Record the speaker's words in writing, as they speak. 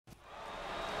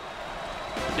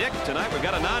Dick, tonight we've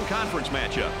got a non-conference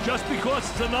matchup. Just because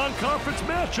it's a non-conference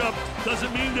matchup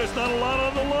doesn't mean there's not a lot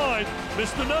on the line.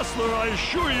 Mr. Nessler, I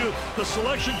assure you, the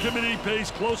selection committee pays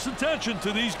close attention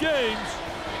to these games.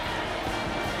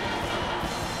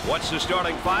 What's the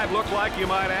starting five look like, you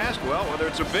might ask? Well, whether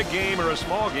it's a big game or a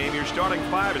small game, your starting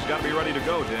five has got to be ready to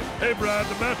go, Dick. Hey, Brad,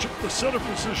 the matchup at the center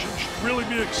position should really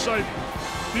be exciting.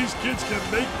 These kids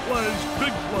can make plays,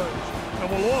 big plays,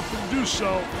 and will often do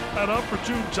so at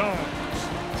opportune times.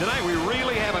 Tonight we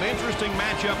really have an interesting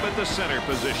matchup at the center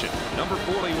position. Number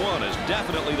 41 is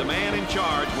definitely the man in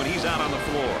charge when he's out on the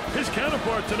floor. His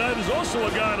counterpart tonight is also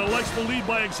a guy that likes to lead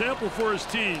by example for his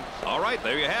team. All right,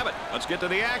 there you have it. Let's get to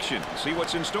the action and see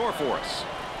what's in store for us.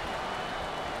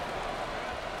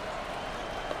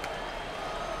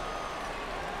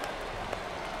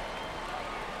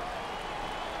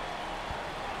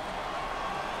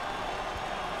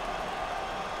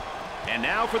 And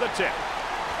now for the tip.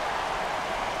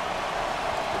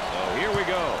 So here we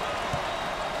go.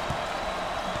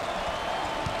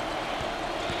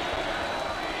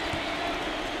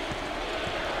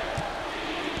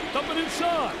 Dump it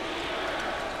inside.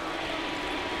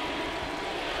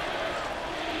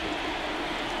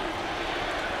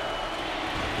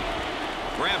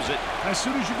 Grabs it. As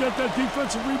soon as you get that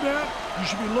defensive rebound, you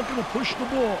should be looking to push the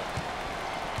ball.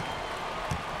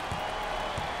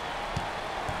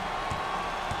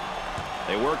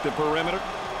 They work the perimeter.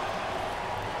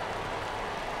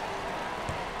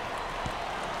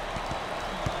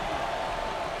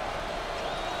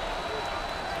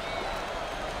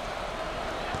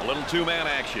 A little two-man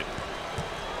action.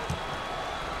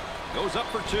 Goes up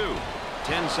for two.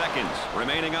 10 seconds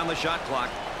remaining on the shot clock.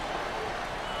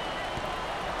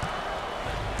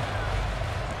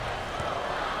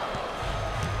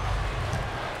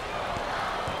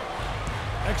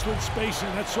 Excellent spacing.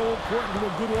 That's so important to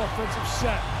a good offensive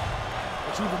set.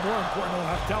 It's even more important to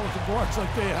have talented guards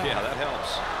like they have. Yeah, that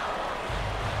helps.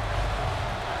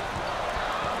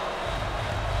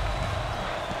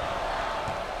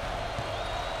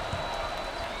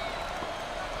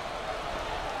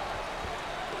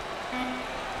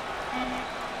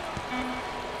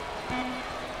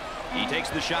 He takes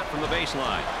the shot from the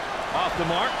baseline. Off the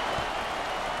mark.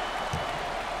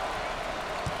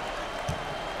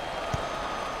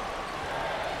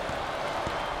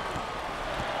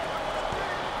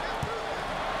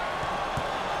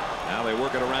 Now they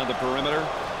work it around the perimeter.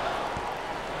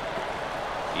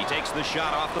 He takes the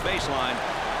shot off the baseline.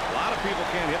 A lot of people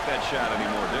can't hit that shot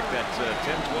anymore, Dick. That's a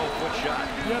 10, 12-foot shot.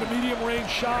 Yeah, the medium-range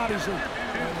shot is an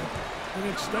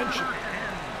extension.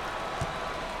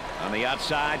 On the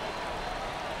outside.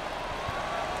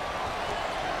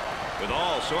 With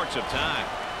all sorts of time.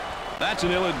 That's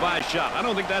an ill-advised shot. I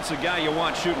don't think that's the guy you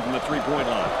want shooting from the three-point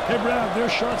line. Hey, Brad, their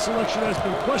shot selection has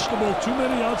been questionable. Too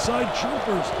many outside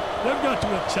jumpers. They've got to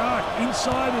attack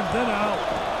inside and then out.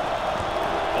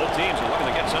 Both teams are looking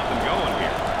to get something going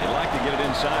here. They'd like to get it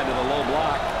inside to the low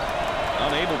block.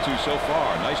 Unable to so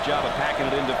far. Nice job of packing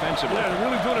it in defensively. Yeah, they're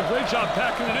really doing a great job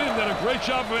packing it in. Did a great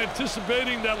job of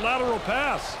anticipating that lateral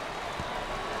pass.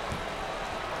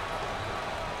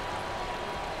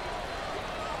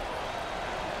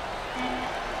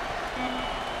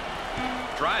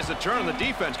 Tries to turn, and the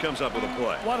defense comes up with a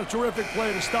play. What a terrific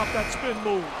play to stop that spin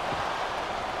move.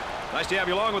 Nice to have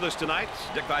you along with us tonight.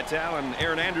 Dick Vitale and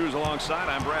Aaron Andrews alongside.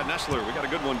 I'm Brad Nessler. We got a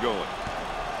good one going.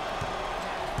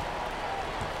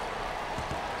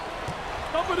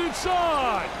 Dump it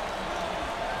inside.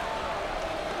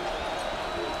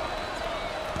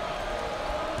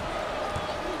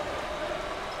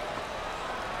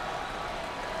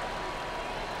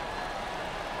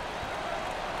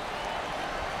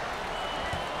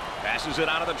 Passes it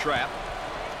out of the trap.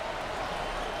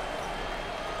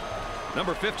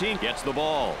 Number 15 gets the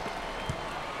ball.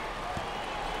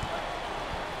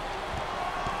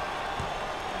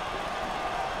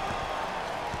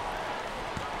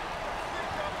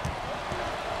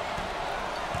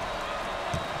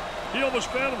 He almost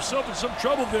found himself in some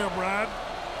trouble there, Brad.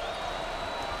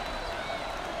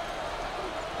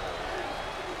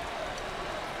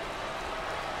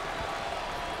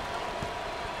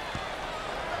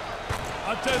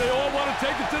 I tell you, they all want to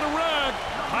take it to the rack.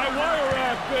 High wire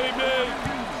rack, baby.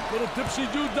 Little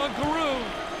dipsy-do dunkaroo.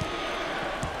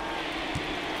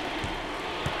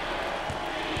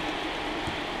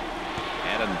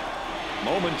 And a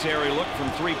momentary look from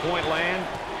three-point land.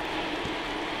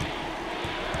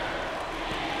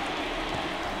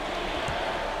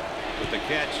 With the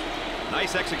catch.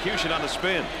 Nice execution on the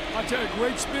spin. I tell you,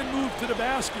 great spin move to the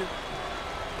basket.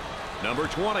 Number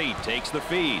 20 takes the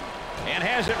feed. And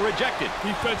has it rejected.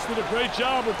 Defense did a great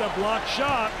job with that block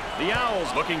shot. The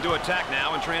Owls looking to attack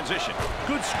now in transition.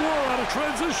 Good score out of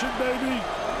transition, baby.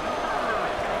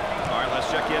 All right, let's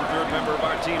check in third member of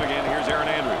our team again. Here's Aaron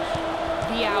Andrews.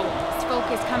 The Owls'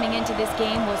 focus coming into this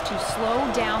game was to slow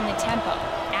down the tempo.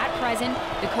 At present,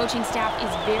 the coaching staff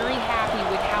is very happy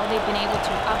with how they've been able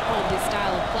to uphold this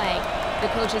style of play. The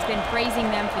coach has been praising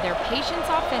them for their patience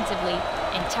offensively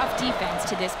and tough defense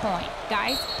to this point.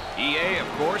 Guys? EA, of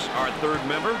course, our third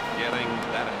member, getting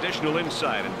that additional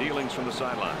insight and dealings from the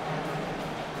sideline.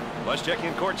 Let's check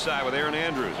in courtside with Aaron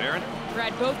Andrews. Aaron?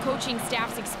 Brad, both coaching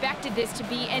staffs expected this to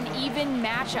be an even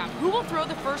matchup. Who will throw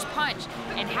the first punch,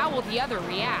 and how will the other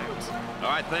react? All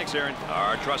right, thanks, Aaron.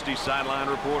 Our trusty sideline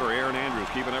reporter, Aaron Andrews,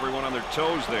 keeping everyone on their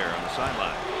toes there on the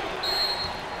sideline.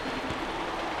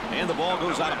 And the ball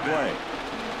goes out of play.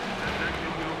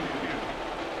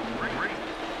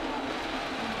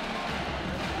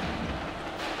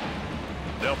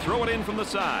 They'll throw it in from the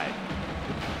side.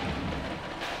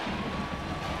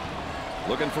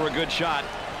 Looking for a good shot.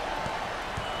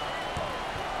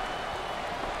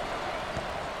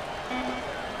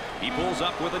 He pulls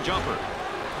up with a jumper.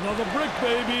 Another brick,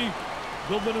 baby.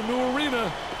 Building a new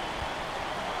arena.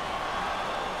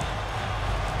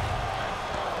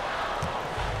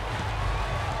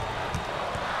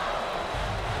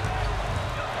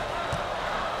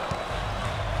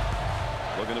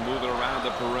 Looking to move it around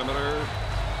the perimeter.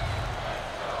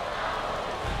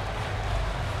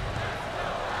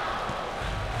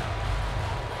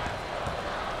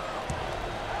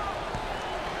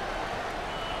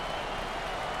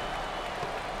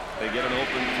 They get an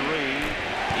open three.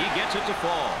 He gets it to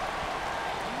fall.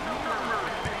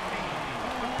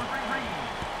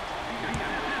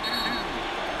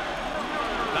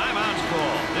 Timeout's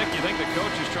called. Dick, you think the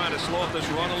coach is trying to slow up this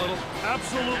run a little?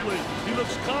 Absolutely. He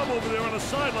looks calm over there on the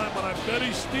sideline, but I bet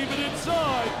he's steaming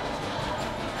inside.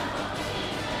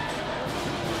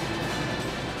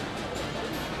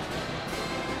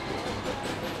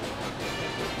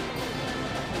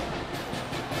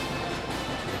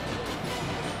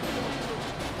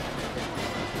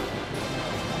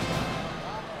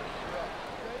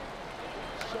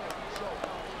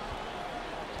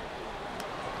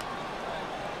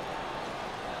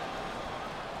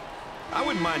 I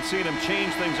wouldn't mind seeing him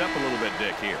change things up a little bit,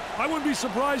 Dick, here. I wouldn't be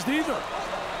surprised either.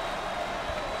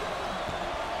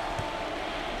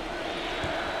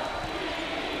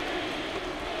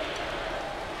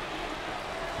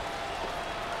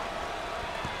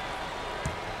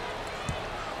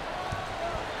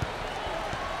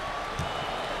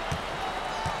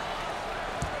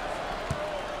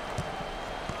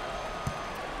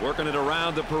 Working it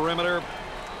around the perimeter.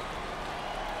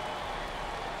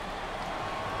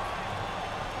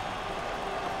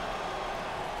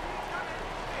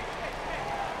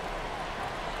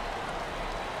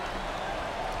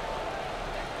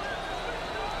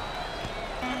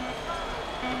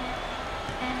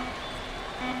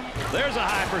 There's a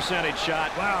high percentage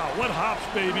shot. Wow, what hops,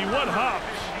 baby, what hops.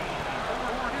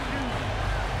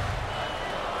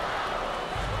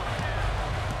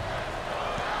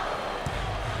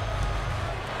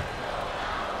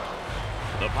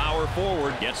 The power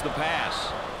forward gets the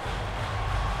pass.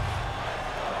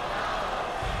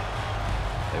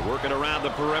 They work it around the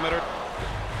perimeter.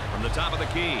 From the top of the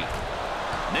key.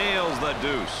 Nails the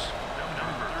deuce.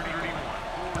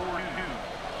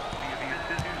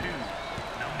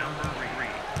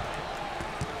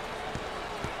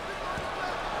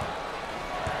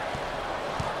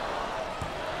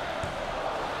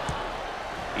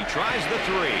 He tries the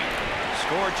three.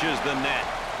 Scorches the net.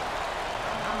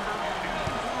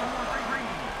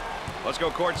 Let's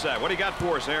go courtside. What do you got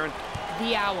for us, Aaron?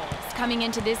 The Owls, coming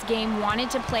into this game,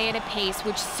 wanted to play at a pace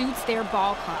which suits their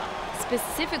ball club.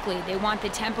 Specifically, they want the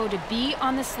tempo to be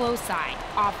on the slow side.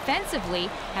 Offensively,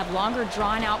 have longer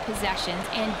drawn-out possessions,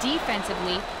 and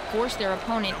defensively, force their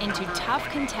opponent into tough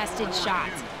contested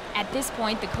shots. At this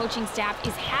point, the coaching staff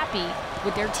is happy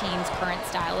with their team's current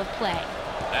style of play.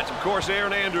 That's, of course,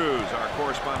 Aaron Andrews, our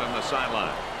correspondent on the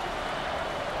sideline.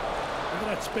 Look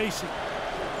at that spacing.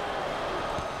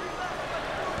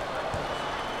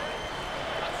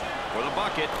 For the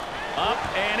bucket. Up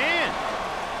and in.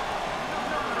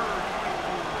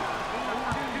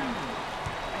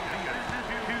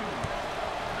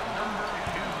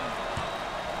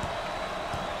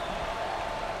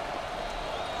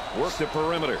 Work the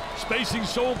perimeter. Spacing's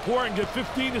so important. Get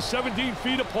 15 to 17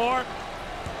 feet apart.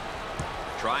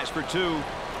 Tries for two.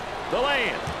 The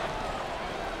lay-in.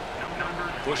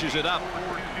 Pushes it up.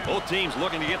 Both teams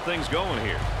looking to get things going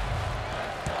here.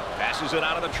 Passes it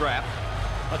out of the trap.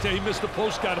 I'll tell you, he missed the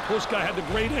post guy. The post guy had the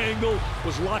great angle,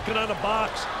 was locking on the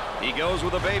box. He goes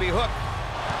with a baby hook.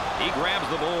 He grabs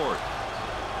the board.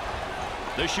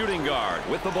 The shooting guard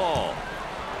with the ball.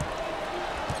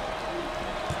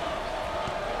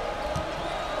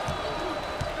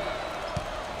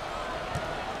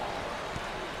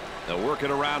 They'll work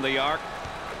it around the arc.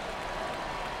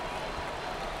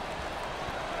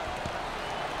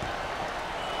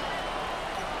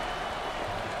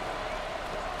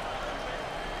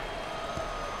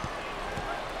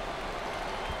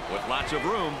 With lots of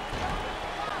room.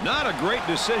 Not a great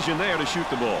decision there to shoot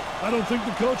the ball. I don't think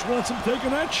the coach wants him taking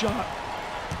that shot.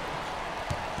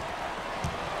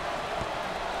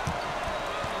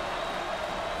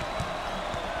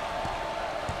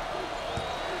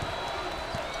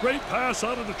 Great pass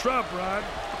out of the trap, Brad.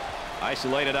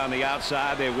 Isolated on the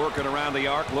outside. They're working around the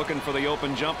arc, looking for the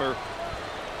open jumper.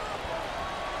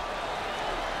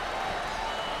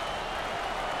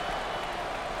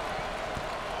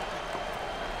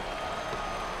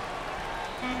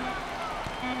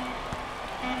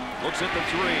 Looks at the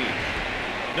three.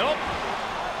 Nope.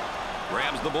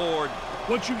 Grabs the board.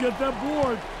 Once you get that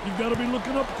board, you've got to be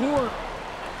looking up court.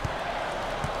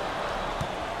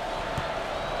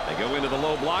 They go into the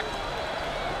low block.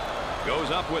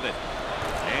 Goes up with it.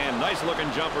 And nice looking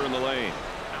jumper in the lane.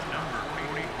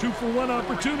 2-for-1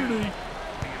 opportunity.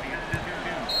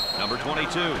 Number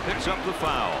 22 picks up the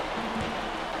foul.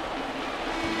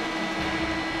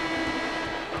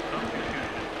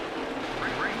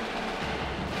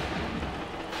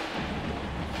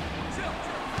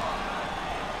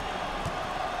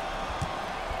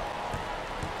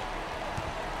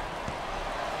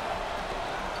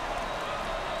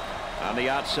 On the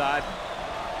outside.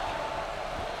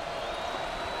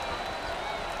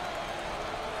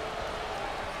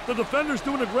 The defender's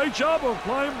doing a great job of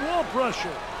applying ball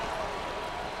pressure.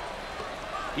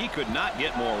 He could not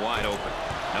get more wide open.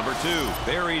 Number 2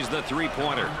 buries the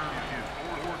three-pointer.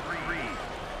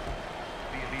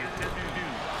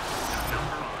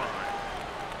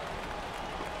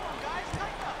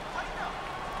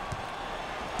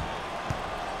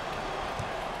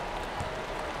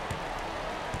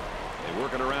 They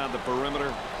work it around the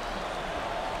perimeter.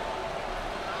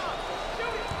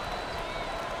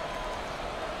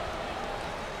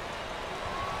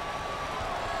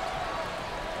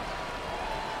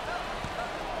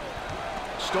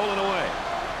 Stolen away.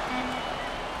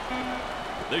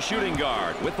 The shooting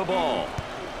guard with the ball.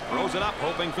 Throws it up,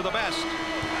 hoping for the best.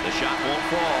 The shot won't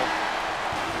fall.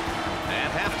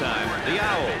 At halftime, the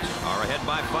Owls are ahead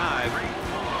by 5.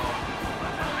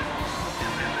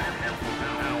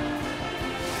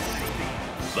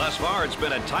 Thus far, it's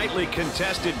been a tightly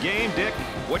contested game. Dick,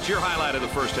 what's your highlight of the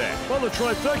first half? Well, the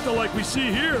trifecta, like we see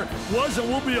here, was and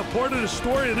will be a part of the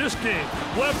story of this game.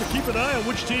 We'll have to keep an eye on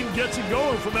which team gets it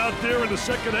going from out there in the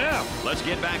second half. Let's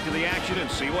get back to the action and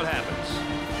see what happens.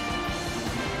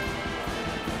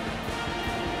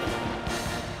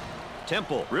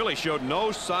 Temple really showed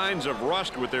no signs of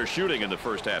rust with their shooting in the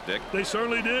first half, Dick. They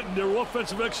certainly did, and their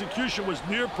offensive execution was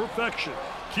near perfection.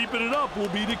 Keeping it up will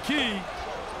be the key.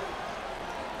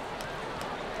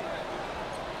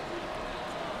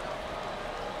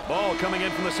 Ball coming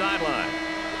in from the sideline.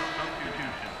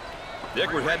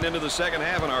 Dick, we're heading into the second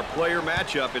half, and our player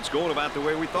matchup, it's going about the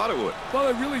way we thought it would. Well,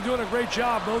 they're really doing a great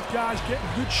job. Both guys getting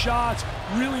good shots,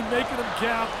 really making them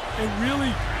count, and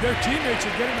really their teammates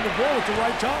are getting the ball at the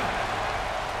right time.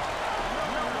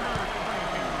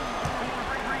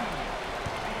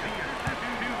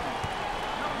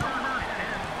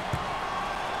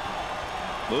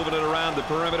 Moving it around the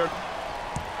perimeter.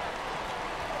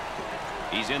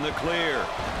 He's in the clear.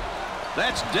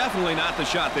 That's definitely not the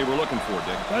shot they were looking for,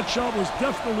 Dick. That shot was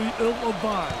definitely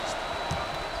ill-advised.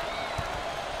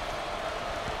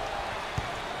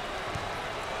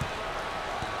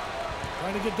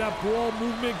 Trying to get that ball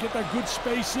movement, get that good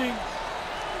spacing.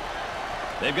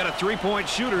 They've got a three-point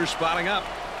shooter spotting up.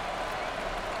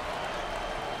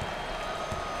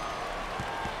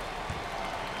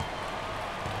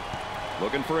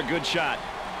 Looking for a good shot.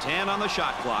 10 on the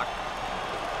shot clock.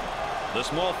 The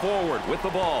small forward with the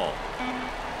ball.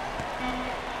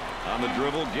 On the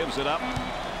dribble, gives it up.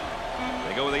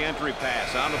 They go with the entry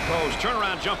pass on the post.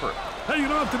 Turnaround jumper. Hey, you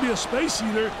don't have to be a space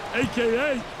eater,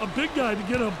 a.k.a. a big guy to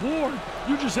get a board.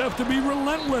 You just have to be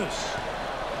relentless.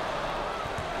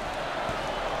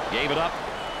 Gave it up.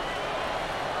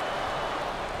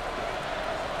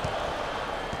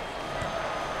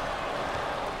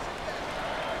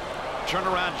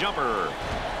 Turnaround jumper.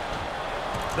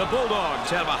 The Bulldogs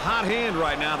have a hot hand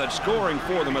right now that's scoring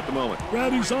for them at the moment.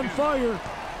 Brady's on fire.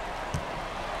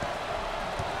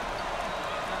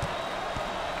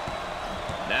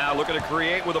 Now looking to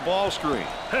create with a ball screen.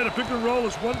 Hey, the pick and roll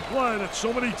is one play that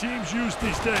so many teams use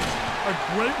these days. A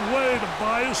great way to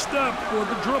buy a step for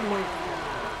the dribbler.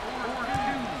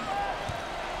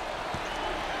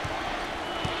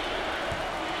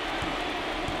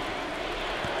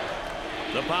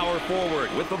 The power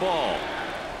forward with the ball.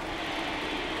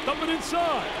 Dump it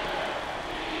inside.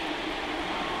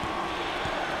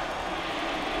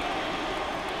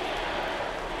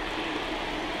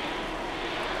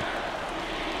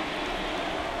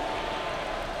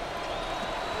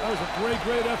 That was a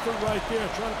great effort right there.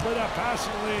 Trying to play that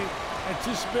passing lane,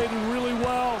 anticipating really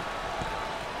well.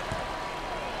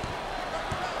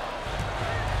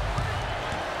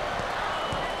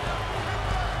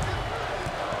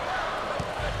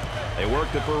 They work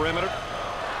the perimeter.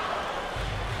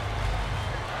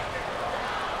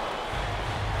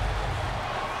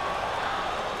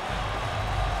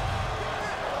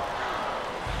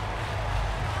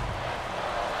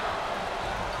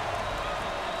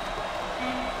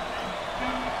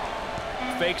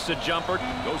 Fakes a jumper,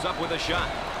 goes up with a shot.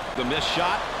 The missed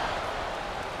shot.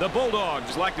 The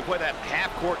Bulldogs like to play that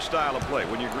half-court style of play.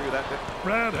 Wouldn't you agree with that, Dick?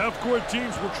 Brad, half-court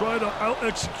teams will try to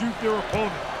out-execute their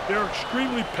opponent. They're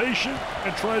extremely patient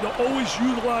and try to always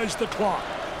utilize the clock.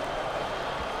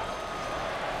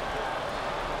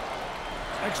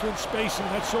 Excellent spacing.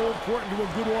 That's so important to a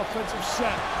good offensive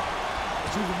set.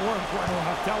 It's even more important to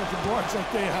have talented guards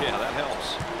like they have. Yeah, that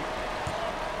helps.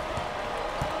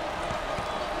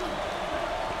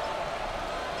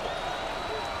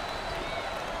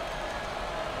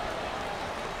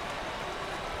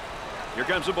 Here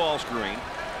comes the ball screen.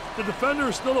 The defender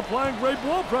is still applying great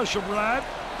ball pressure, Brad.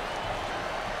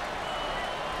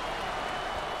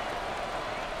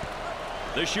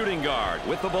 The shooting guard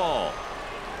with the ball.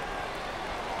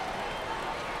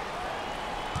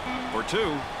 For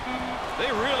two. They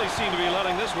really seem to be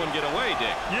letting this one get away,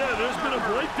 Dick. Yeah, there's been a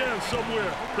breakdown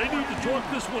somewhere. They need to talk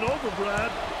this one over,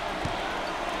 Brad.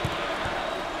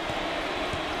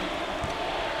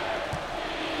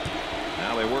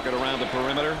 Now they work it around the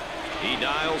perimeter. He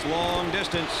dials long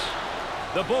distance.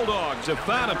 The Bulldogs have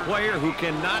found a player who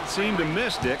cannot seem to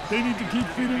miss, Dick. They need to keep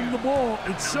feeding him the ball.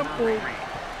 It's simple.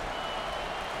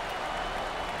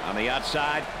 On the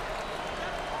outside.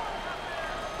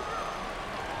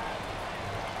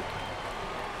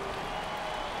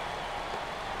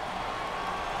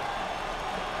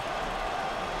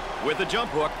 With the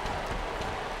jump hook.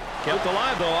 Kept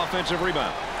alive, though, offensive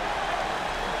rebound.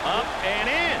 Up and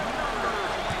in.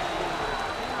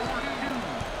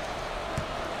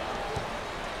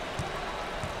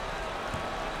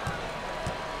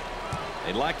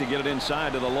 They'd like to get it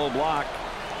inside to the low block.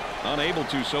 Unable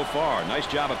to so far. Nice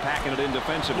job of packing it in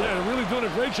defensively. Yeah, they're really doing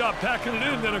a great job packing it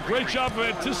in and a great job of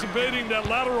anticipating that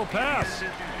lateral pass.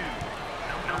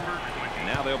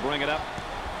 Now they'll bring it up.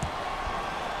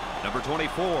 Number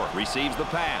 24 receives the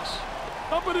pass.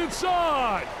 Up and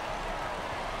inside.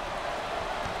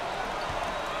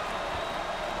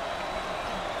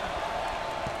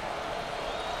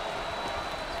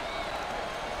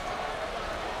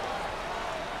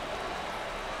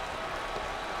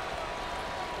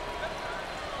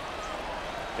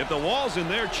 If the walls in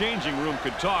their changing room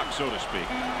could talk, so to speak,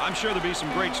 I'm sure there'd be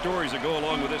some great stories that go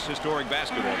along with this historic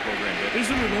basketball program.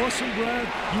 Isn't it awesome, Brad?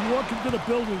 You walk into the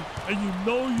building and you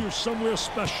know you're somewhere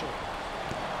special.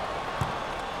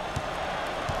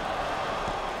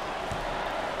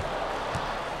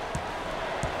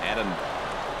 And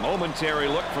a momentary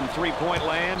look from three-point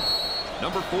land.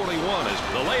 Number 41 is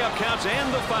the layup counts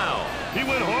and the foul. He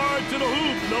went hard to the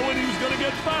hoop knowing he was going to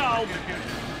get fouled.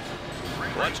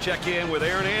 Let's check in with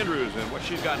Erin Andrews and what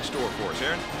she's got in store for us.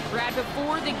 Erin? Brad,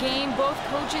 before the game, both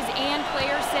coaches and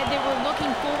players said they were looking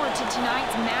forward to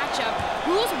tonight's matchup.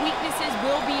 Whose weaknesses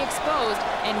will be exposed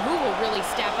and who will really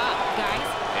step up, guys?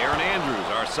 Erin Andrews,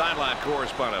 our sideline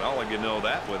correspondent. I'll let you know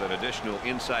that with an additional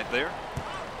insight there.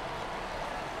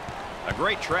 A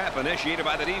great trap initiated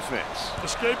by the defense.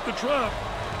 Escape the trap.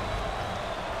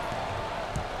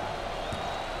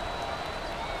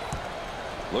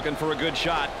 Looking for a good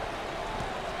shot.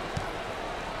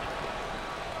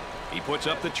 He puts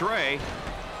up the tray.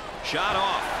 Shot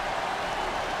off.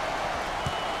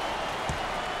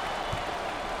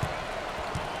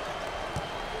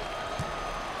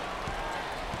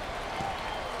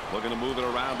 Looking to move it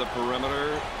around the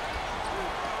perimeter.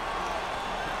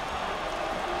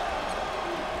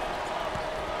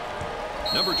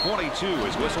 Number 22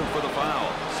 is whistled for the foul.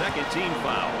 Second team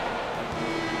foul.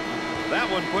 That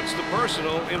one puts the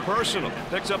personal in personal.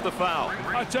 Picks up the foul.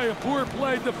 I tell you, poor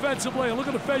play defensively. Look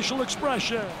at the facial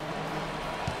expression.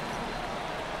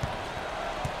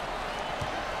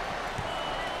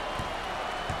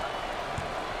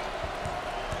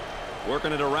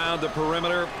 Working it around the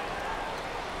perimeter.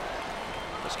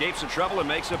 Escapes the trouble and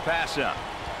makes a pass up.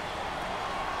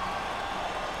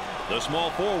 The small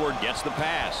forward gets the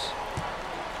pass.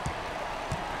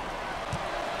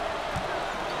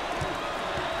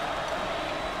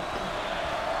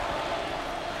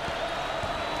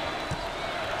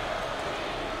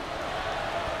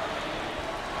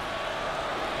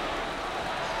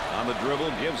 On the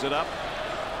dribble, gives it up.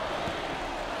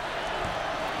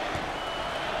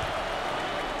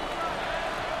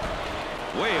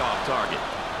 Way off target.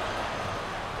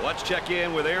 Let's check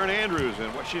in with Erin Andrews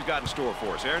and what she's got in store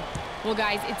for us. Erin? Well,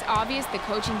 guys, it's obvious the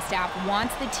coaching staff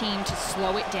wants the team to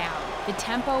slow it down. The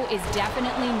tempo is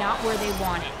definitely not where they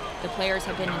want it. The players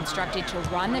have been instructed to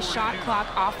run the shot clock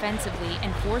offensively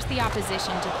and force the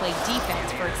opposition to play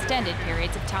defense for extended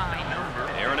periods of time.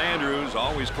 Erin Andrews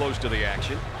always close to the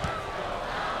action.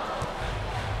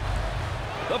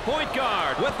 The point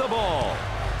guard with the ball.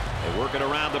 They work it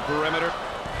around the perimeter.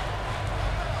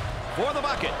 For the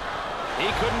bucket. He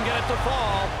couldn't get it to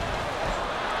fall.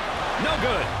 No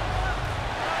good.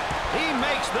 He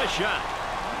makes the shot.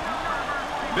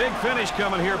 Big finish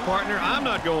coming here, partner. I'm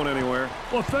not going anywhere.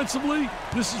 Offensively,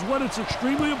 this is when it's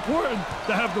extremely important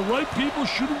to have the right people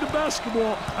shooting the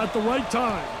basketball at the right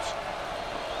times.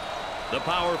 The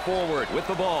power forward with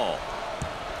the ball.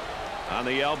 On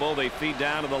the elbow, they feed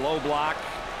down to the low block.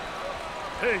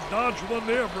 Hey, dodge one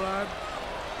there, Brad.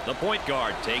 The point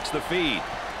guard takes the feed.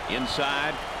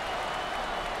 Inside.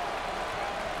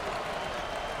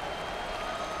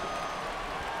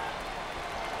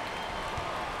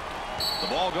 The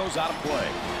ball goes out of play.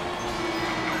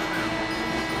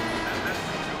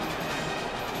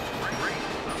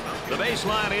 The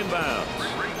baseline inbounds.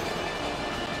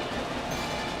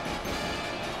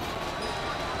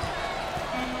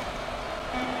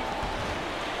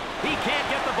 He can't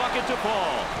get the bucket to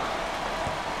fall.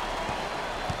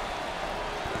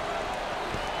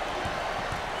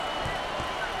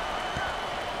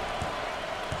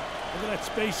 Look at that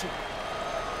spacing.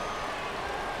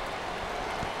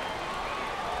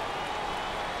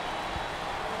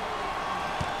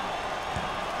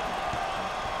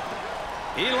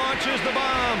 He launches the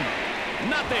bomb.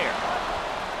 Not there.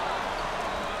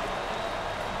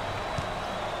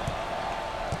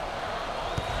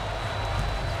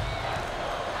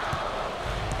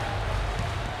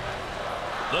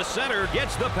 The center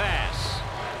gets the pass.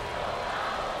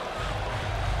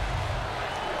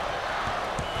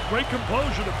 Great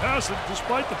composure to pass it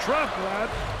despite the trap, Brad.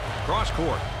 Cross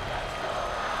court.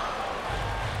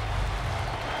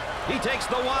 He takes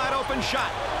the wide open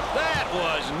shot. That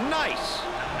was nice.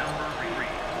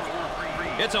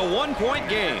 It's a 1-point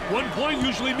game. 1 point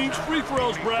usually means free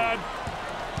throws, Brad.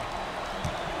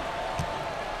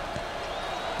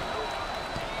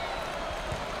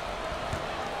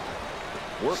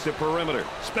 Work the perimeter.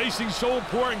 Spacing's so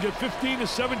important. Get 15 to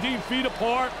 17 feet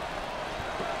apart.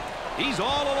 He's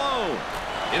all alone.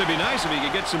 It'd be nice if he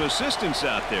could get some assistance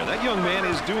out there. That young man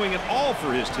is doing it all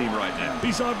for his team right now.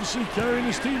 He's obviously carrying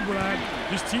his team, Brad.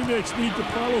 His teammates need to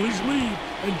follow his lead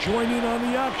and join in on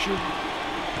the action.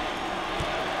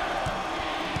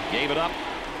 Gave it up.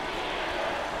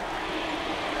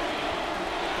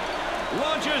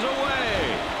 Launches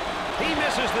away. He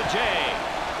misses the J.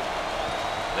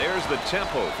 There's the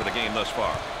tempo for the game thus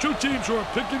far. Two teams who are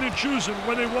picking and choosing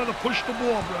when they want to push the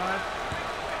ball, Brad.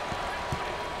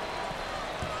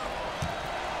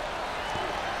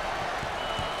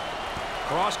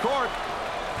 Cross court.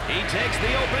 He takes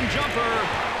the open jumper.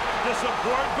 This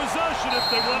important possession if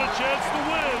they want a chance to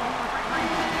win.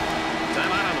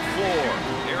 Timeout on the floor.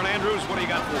 Erin Andrews, what do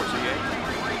you got for us, EA?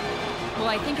 Well,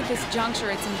 I think at this juncture,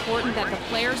 it's important that the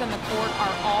players on the court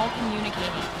are all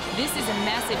communicating. This is a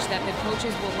message that the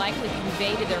coaches will likely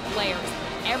convey to their players.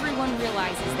 Everyone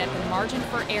realizes that the margin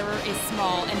for error is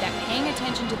small and that paying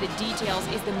attention to the details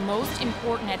is the most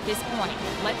important at this point.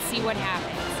 Let's see what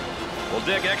happens. Well,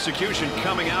 Dick, execution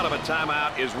coming out of a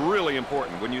timeout is really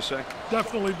important, wouldn't you say?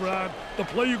 Definitely, Brad. The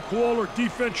play you call or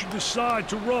defense you decide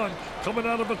to run coming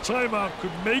out of a timeout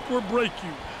could make or break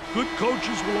you. Good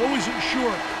coaches will always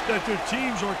ensure that their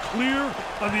teams are clear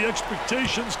on the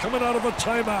expectations coming out of a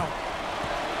timeout.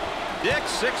 Dick,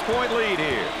 6-point lead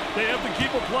here. They have to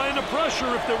keep applying the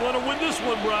pressure if they want to win this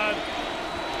one, Brad.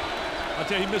 I'll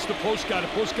tell you, he missed the post guy. The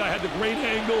post guy had the great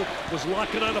angle, was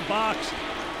locking on the box.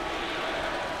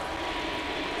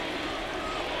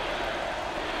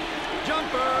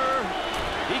 Jumper.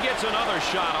 He gets another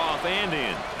shot off and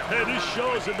in. Hey, this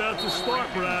show is about to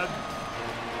start, Brad.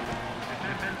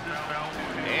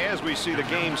 as we see the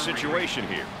game situation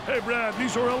here. Hey, Brad,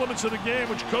 these are elements of the game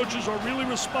which coaches are really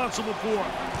responsible for.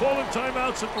 Calling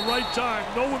timeouts at the right time,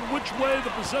 knowing which way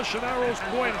the possession arrow's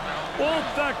pointing. All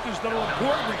factors that are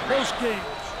important in close games.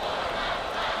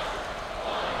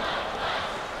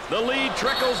 The lead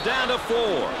trickles down to 4.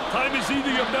 Time is either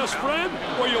your best friend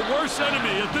or your worst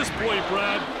enemy at this point,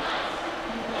 Brad.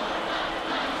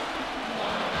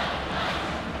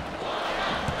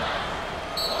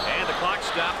 And the clock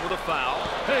stopped with a foul.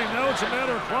 Hey, now it's a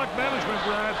matter of clock management,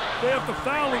 Brad. They have to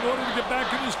foul in order to get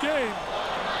back in this game.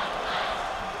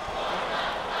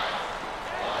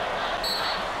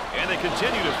 And they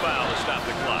continue to foul to stop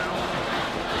the clock.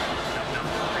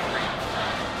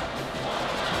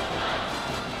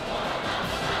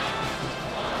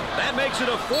 That makes it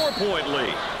a 4-point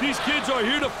lead. These kids are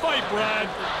here to fight, Brad.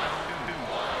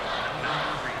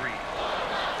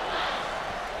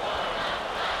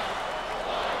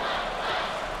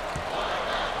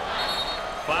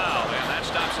 Foul, and that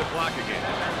stops the clock again.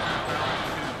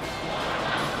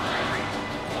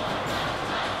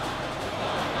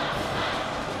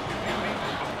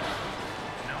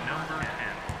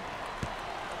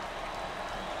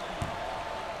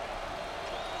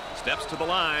 Steps to the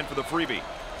line for the freebie.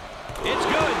 It's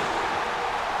good.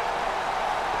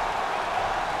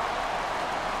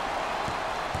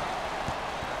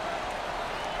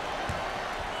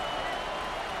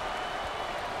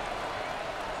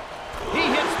 He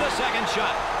hits the second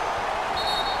shot.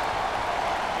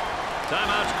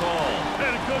 Timeout's called.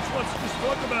 And the coach wants to just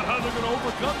talk about how they're going to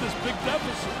overcome this big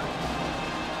deficit.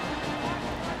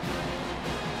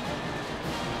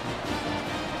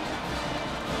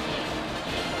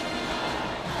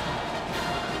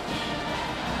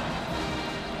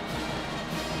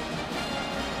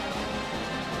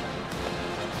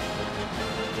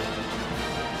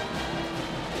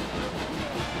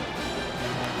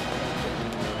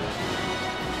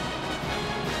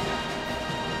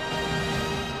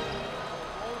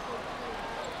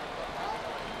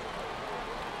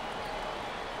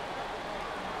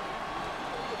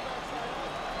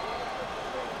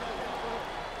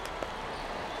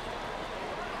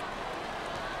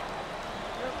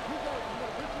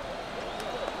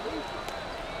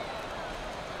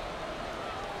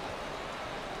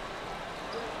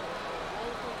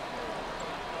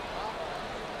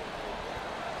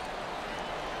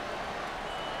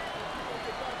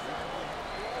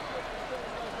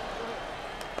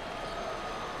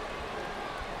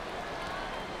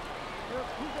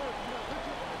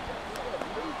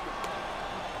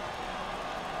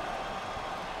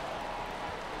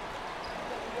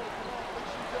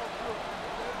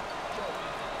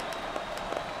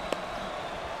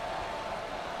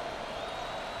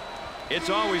 It's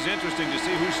always interesting to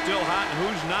see who's still hot and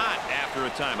who's not after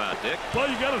a timeout, Dick. Well,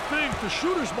 you got to think the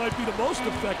shooters might be the most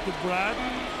effective, Brad.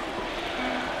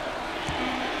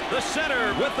 The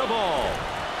center with the ball.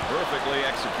 Perfectly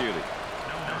executed.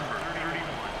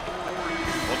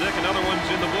 Well, Dick, another one's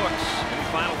in the books. Any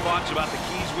final thoughts about the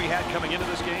keys we had coming into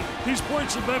this game? These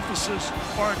points of emphasis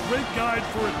are a great guide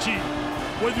for a team.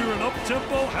 Whether you're an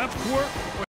up-tempo, half-court,